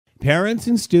Parents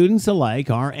and students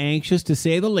alike are anxious, to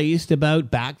say the least,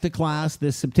 about back to class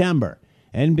this September.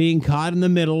 And being caught in the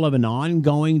middle of an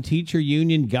ongoing teacher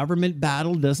union government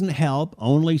battle doesn't help,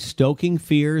 only stoking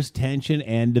fears, tension,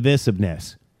 and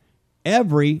divisiveness.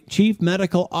 Every chief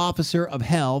medical officer of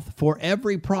health for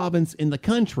every province in the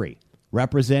country,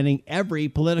 representing every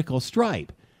political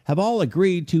stripe, have all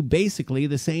agreed to basically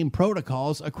the same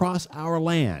protocols across our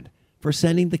land for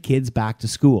sending the kids back to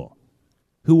school.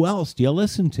 Who else do you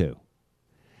listen to?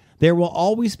 There will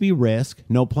always be risk.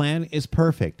 No plan is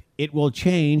perfect. It will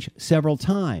change several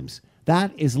times.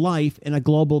 That is life in a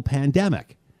global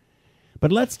pandemic.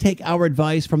 But let's take our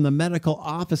advice from the medical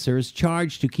officers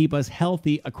charged to keep us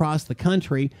healthy across the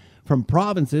country, from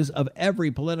provinces of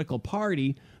every political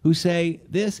party who say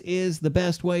this is the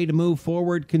best way to move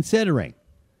forward considering,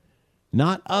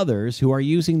 not others who are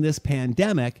using this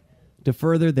pandemic to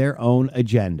further their own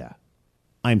agenda.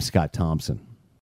 I'm Scott Thompson.